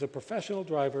top, who's a professional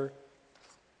driver,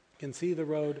 can see the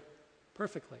road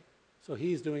perfectly. So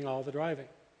he's doing all the driving.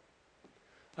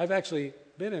 I've actually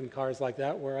been in cars like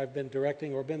that where I've been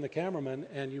directing or been the cameraman,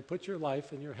 and you put your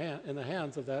life in the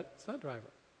hands of that stunt driver.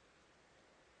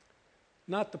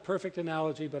 Not the perfect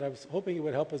analogy, but I was hoping it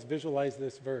would help us visualize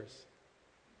this verse.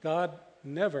 God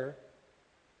never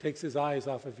takes His eyes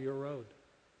off of your road.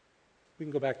 We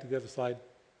can go back to the other slide.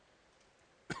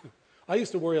 I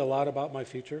used to worry a lot about my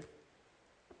future.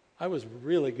 I was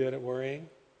really good at worrying.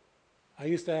 I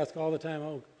used to ask all the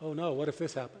time, oh no, what if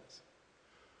this happens?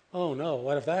 Oh no,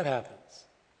 what if that happens?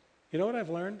 You know what I've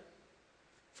learned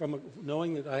from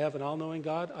knowing that I have an all-knowing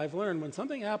God? I've learned when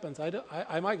something happens,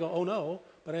 I might go, oh no,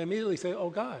 but I immediately say, oh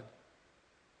God,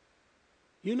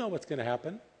 you know what's going to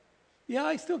happen. Yeah,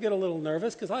 I still get a little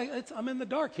nervous because I'm in the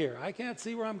dark here. I can't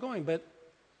see where I'm going, but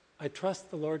I trust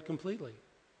the Lord completely.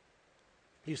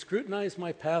 You scrutinize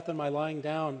my path and my lying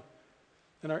down,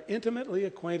 and are intimately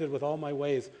acquainted with all my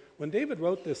ways. When David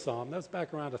wrote this psalm, that was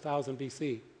back around 1000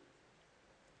 BC,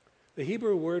 the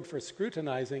Hebrew word for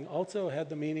scrutinizing also had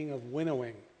the meaning of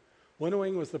winnowing.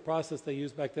 Winnowing was the process they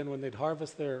used back then when they'd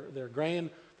harvest their grain.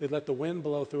 They'd let the wind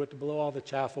blow through it to blow all the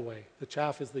chaff away. The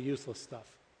chaff is the useless stuff.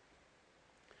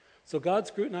 So God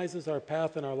scrutinizes our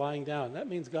path and our lying down. That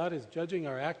means God is judging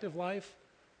our active life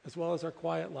as well as our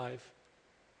quiet life.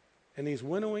 And he's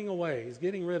winnowing away. He's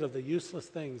getting rid of the useless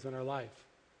things in our life.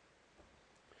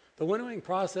 The winnowing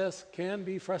process can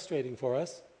be frustrating for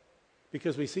us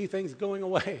because we see things going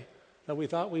away that we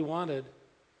thought we wanted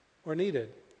or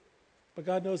needed. But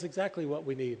God knows exactly what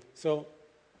we need. So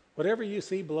whatever you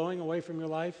see blowing away from your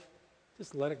life,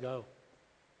 just let it go.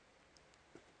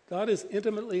 God is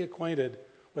intimately acquainted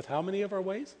with how many of our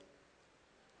ways?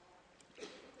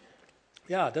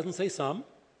 Yeah, it doesn't say some.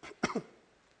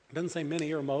 It doesn't say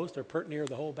many or most or pert near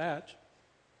the whole batch.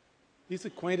 He's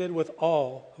acquainted with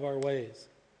all of our ways.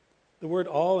 The word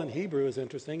all in Hebrew is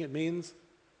interesting. It means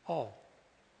all.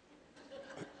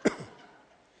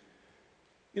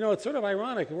 You know, it's sort of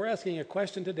ironic. We're asking a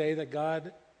question today that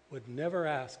God would never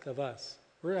ask of us.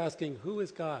 We're asking, who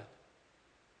is God?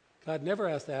 God never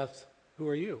has to ask, who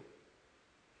are you?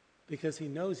 Because he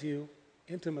knows you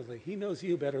intimately. He knows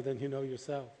you better than you know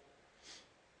yourself.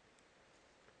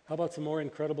 How about some more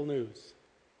incredible news?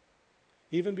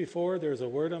 Even before there's a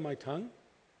word on my tongue,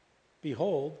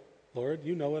 behold, Lord,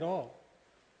 you know it all.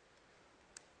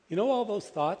 You know all those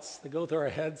thoughts that go through our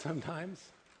heads sometimes?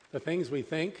 The things we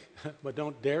think but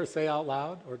don't dare say out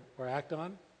loud or act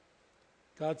on?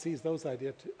 God sees those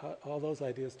ideas, all those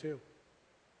ideas too.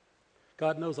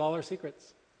 God knows all our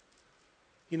secrets.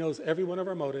 He knows every one of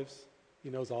our motives. He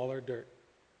knows all our dirt.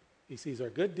 He sees our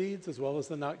good deeds as well as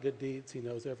the not good deeds. He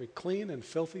knows every clean and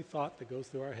filthy thought that goes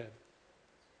through our head.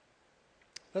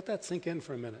 Let that sink in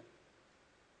for a minute.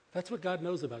 That's what God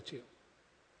knows about you.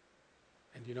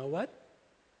 And you know what?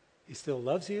 He still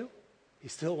loves you. He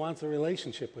still wants a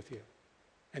relationship with you.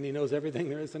 And he knows everything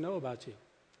there is to know about you.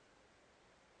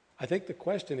 I think the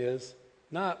question is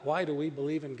not why do we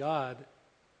believe in God,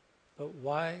 but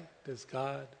why does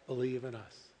God believe in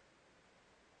us?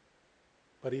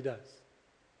 But he does.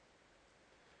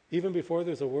 Even before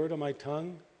there's a word on my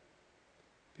tongue,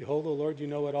 behold, O Lord, you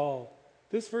know it all.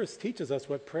 This verse teaches us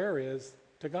what prayer is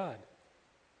to God.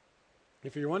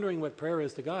 If you're wondering what prayer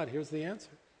is to God, here's the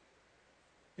answer.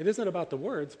 It isn't about the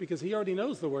words because he already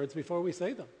knows the words before we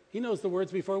say them. He knows the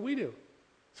words before we do.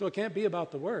 So it can't be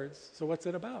about the words. So what's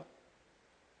it about?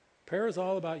 Prayer is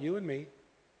all about you and me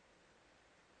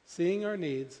seeing our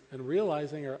needs and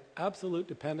realizing our absolute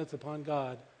dependence upon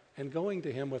God and going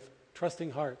to him with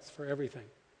trusting hearts for everything.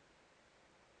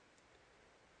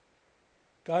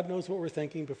 God knows what we're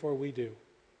thinking before we do.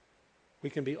 We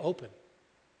can be open.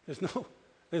 There's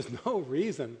no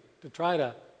reason to try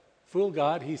to fool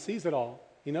God. He sees it all.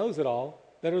 He knows it all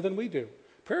better than we do.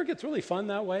 Prayer gets really fun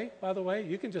that way, by the way.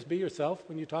 You can just be yourself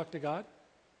when you talk to God.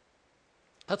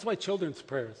 That's why children's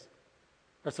prayers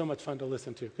are so much fun to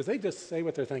listen to, because they just say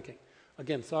what they're thinking.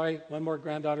 Again, sorry, one more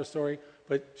granddaughter story,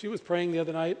 but she was praying the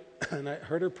other night, and I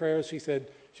heard her prayers. She said,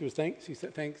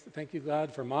 thank you,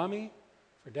 God, for mommy,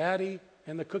 for daddy,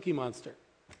 and the Cookie Monster.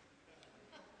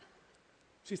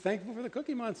 She's thankful for the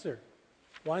Cookie Monster.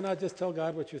 Why not just tell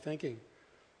God what you're thinking?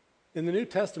 In the New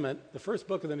Testament, the first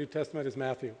book of the New Testament is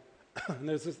Matthew. And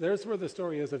there's where the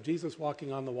story is of Jesus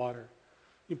walking on the water.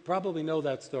 You probably know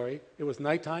that story. It was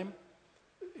nighttime.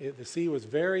 The sea was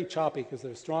very choppy because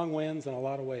there were strong winds and a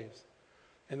lot of waves.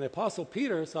 And the Apostle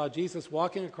Peter saw Jesus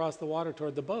walking across the water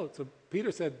toward the boat. So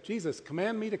Peter said, Jesus,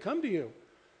 command me to come to you.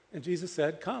 And Jesus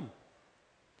said, come.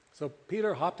 So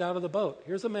Peter hopped out of the boat.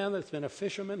 Here's a man that's been a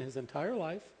fisherman his entire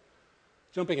life,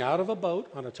 jumping out of a boat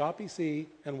on a choppy sea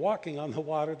and walking on the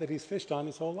water that he's fished on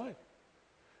his whole life.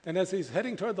 And as he's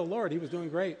heading toward the Lord, he was doing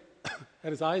great.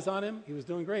 Had his eyes on him, he was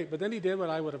doing great. But then he did what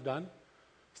I would have done.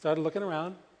 Started looking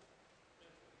around,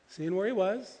 seeing where he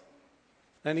was,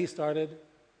 and he started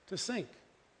to sink.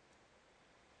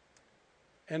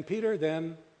 And Peter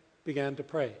then began to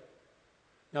pray.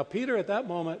 Now, Peter at that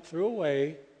moment threw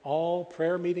away all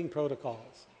prayer meeting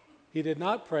protocols. He did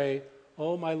not pray,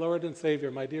 "Oh, my Lord and Savior,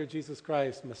 my dear Jesus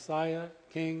Christ, Messiah,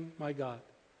 King, my God.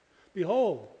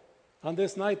 Behold, on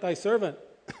this night thy servant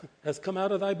has come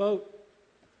out of thy boat.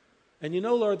 And you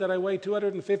know, Lord, that I weigh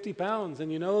 250 pounds,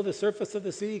 and you know the surface of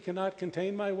the sea cannot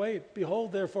contain my weight.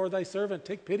 Behold, therefore, thy servant,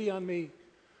 take pity on me,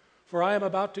 for I am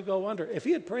about to go under." If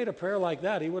he had prayed a prayer like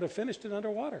that, he would have finished it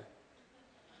underwater.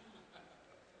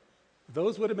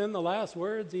 Those would have been the last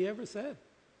words he ever said.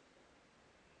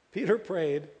 Peter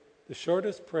prayed the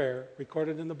shortest prayer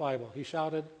recorded in the Bible. He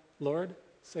shouted, "Lord,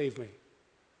 save me."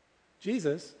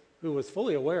 Jesus, who was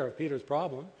fully aware of Peter's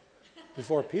problem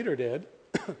before Peter did,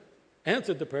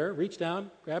 answered the prayer, reached down,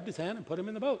 grabbed his hand, and put him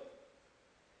in the boat.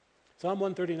 Psalm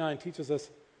 139 teaches us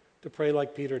to pray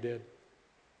like Peter did.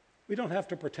 We don't have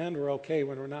to pretend we're okay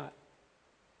when we're not.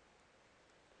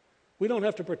 We don't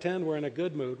have to pretend we're in a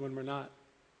good mood when we're not.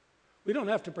 We don't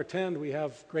have to pretend we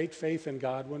have great faith in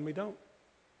God when we don't.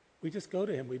 We just go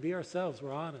to him. We be ourselves.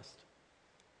 We're honest.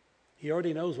 He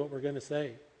already knows what we're going to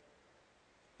say.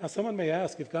 Now, someone may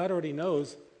ask, if God already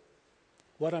knows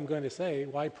what I'm going to say,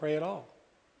 why pray at all?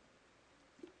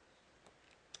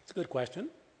 It's a good question.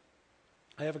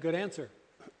 I have a good answer.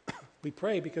 We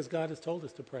pray because God has told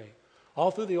us to pray.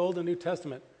 All through the Old and New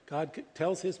Testament, God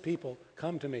tells his people,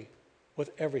 come to me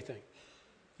with everything.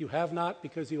 You have not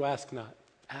because you ask not.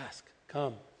 Ask,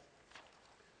 come.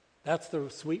 That's the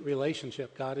sweet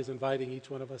relationship God is inviting each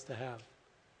one of us to have.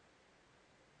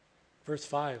 Verse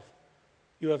 5,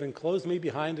 you have enclosed me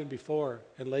behind and before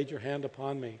and laid your hand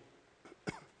upon me.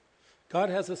 God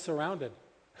has us surrounded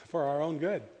for our own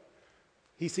good.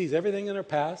 He sees everything in our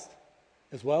past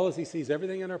as well as he sees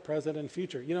everything in our present and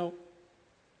future. You know,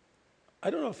 I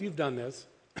don't know if you've done this,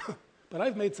 but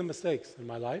I've made some mistakes in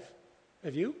my life.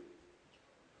 Have you?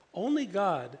 Only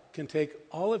God can take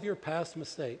all of your past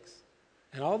mistakes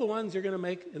and all the ones you're going to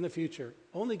make in the future.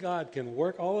 Only God can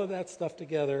work all of that stuff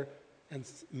together and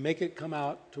make it come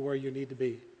out to where you need to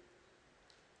be.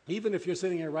 Even if you're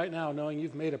sitting here right now knowing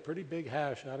you've made a pretty big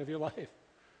hash out of your life,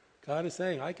 God is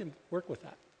saying, I can work with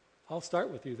that. I'll start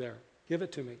with you there. Give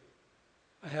it to me.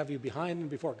 I have you behind and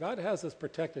before. God has us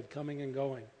protected coming and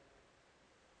going.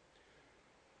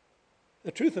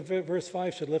 The truth of verse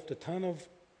 5 should lift a ton of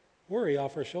worry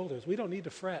off our shoulders. We don't need to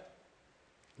fret.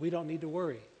 We don't need to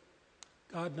worry.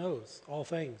 God knows all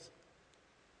things.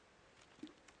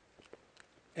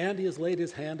 And he has laid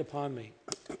his hand upon me.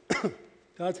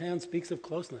 God's hand speaks of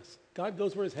closeness. God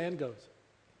goes where his hand goes.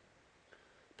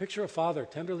 Picture a father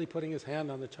tenderly putting his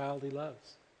hand on the child he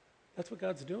loves. That's what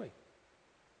God's doing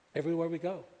everywhere we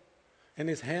go. And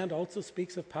his hand also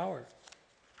speaks of power.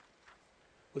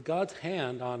 With God's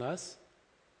hand on us,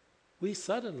 we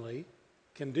suddenly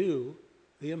can do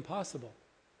the impossible.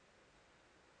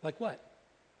 Like what?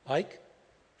 Like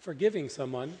forgiving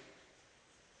someone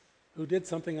who did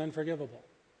something unforgivable.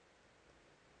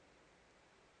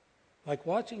 Like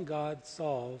watching God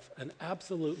solve an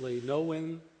absolutely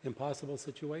no-win impossible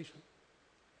situation.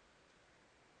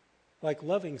 Like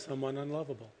loving someone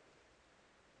unlovable.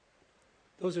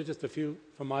 Those are just a few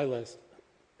from my list.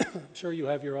 I'm sure you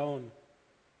have your own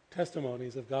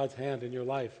testimonies of God's hand in your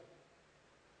life.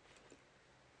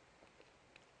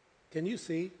 Can you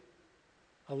see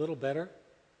a little better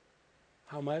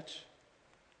how much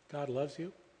God loves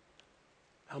you?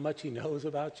 How much he knows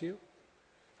about you?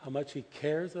 How much he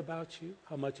cares about you?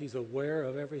 How much he's aware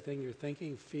of everything you're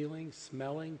thinking, feeling,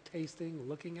 smelling, tasting,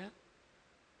 looking at?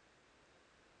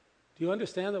 Do you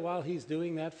understand that while he's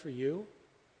doing that for you,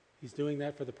 he's doing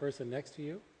that for the person next to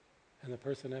you and the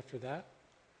person after that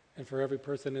and for every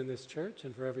person in this church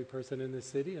and for every person in this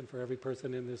city and for every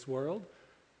person in this world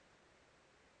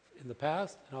in the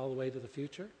past and all the way to the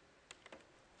future?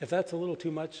 If that's a little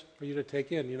too much for you to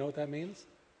take in, you know what that means?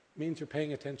 It means you're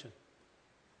paying attention.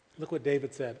 Look what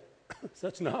David said.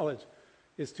 Such knowledge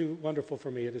is too wonderful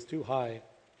for me. It is too high.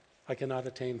 I cannot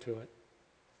attain to it.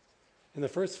 In the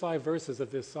first 5 verses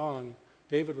of this song,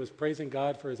 David was praising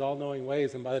God for his all-knowing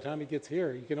ways, and by the time he gets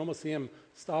here, you can almost see him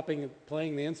stopping and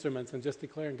playing the instruments and just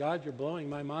declaring, God, you're blowing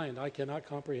my mind. I cannot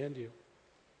comprehend you.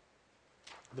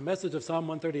 The message of Psalm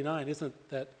 139 isn't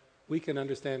that we can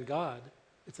understand God.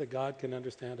 It's that God can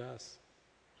understand us.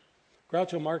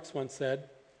 Groucho Marx once said,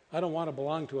 I don't want to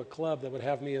belong to a club that would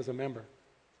have me as a member.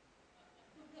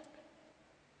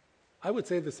 I would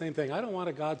say the same thing. I don't want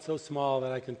a God so small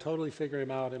that I can totally figure him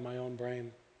out in my own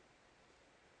brain.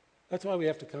 That's why we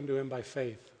have to come to him by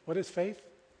faith. What is faith?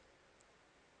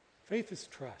 Faith is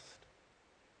trust.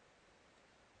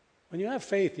 When you have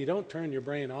faith, you don't turn your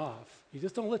brain off. You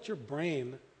just don't let your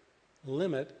brain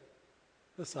limit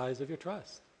the size of your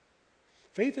trust.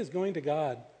 Faith is going to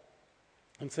God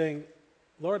and saying,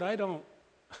 Lord, I don't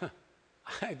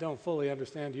fully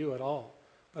understand you at all,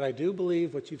 but I do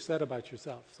believe what you've said about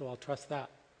yourself, so I'll trust that.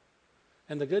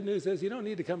 And the good news is you don't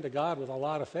need to come to God with a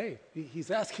lot of faith.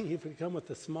 He's asking you to come with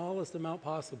the smallest amount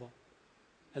possible,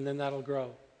 and then that'll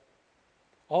grow.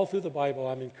 All through the Bible,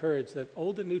 I'm encouraged that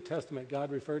Old and New Testament,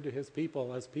 God referred to his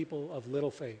people as people of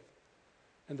little faith.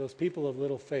 And those people of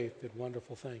little faith did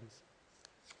wonderful things.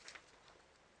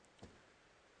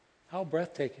 How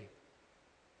breathtaking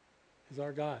is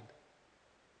our God?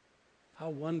 How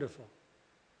wonderful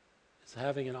is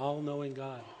having an all-knowing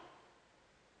God.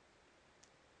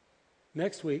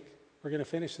 Next week, we're going to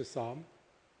finish this psalm.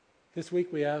 This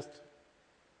week we asked,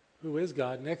 who is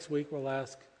God? Next week we'll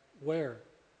ask, where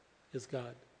is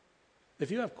God?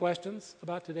 If you have questions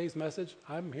about today's message,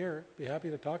 I'm here. Be happy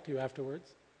to talk to you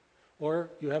afterwards. Or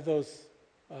you have those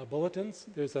bulletins.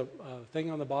 There's a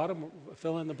thing on the bottom,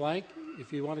 fill in the blank.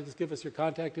 If you want to just give us your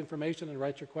contact information and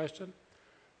write your question,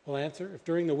 we'll answer. If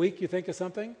during the week you think of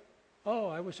something, oh,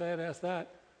 I wish I had asked that,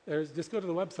 just go to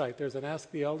the website. There's an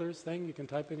Ask the Elders thing. You can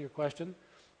type in your question.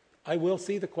 I will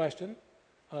see the question.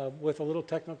 With a little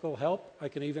technical help, I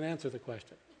can even answer the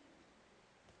question.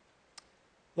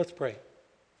 Let's pray.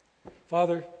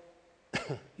 Father,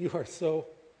 you are so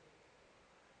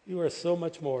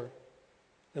much more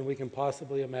than we can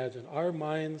possibly imagine. Our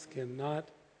minds cannot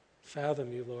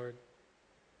fathom you, Lord.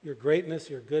 Your greatness,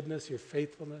 your goodness, your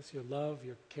faithfulness, your love,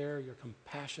 your care, your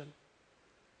compassion.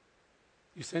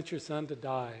 You sent your Son to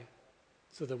die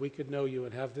so that we could know you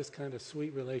and have this kind of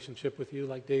sweet relationship with you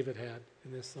like David had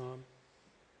in this psalm.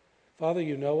 Father,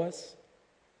 you know us.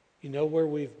 You know where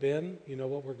we've been. You know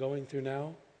what we're going through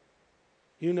now.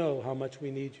 You know how much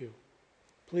we need you.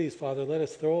 Please, Father, let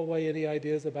us throw away any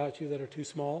ideas about you that are too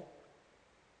small.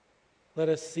 Let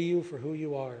us see you for who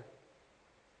you are.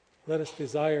 Let us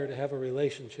desire to have a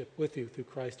relationship with you through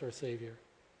Christ our Savior.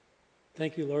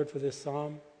 Thank you, Lord, for this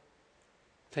psalm.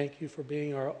 Thank you for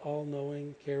being our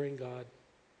all-knowing, caring God.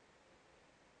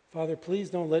 Father, please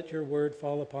don't let your word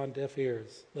fall upon deaf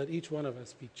ears. Let each one of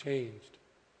us be changed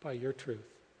by your truth.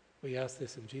 We ask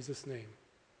this in Jesus' name.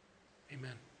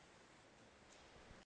 Amen.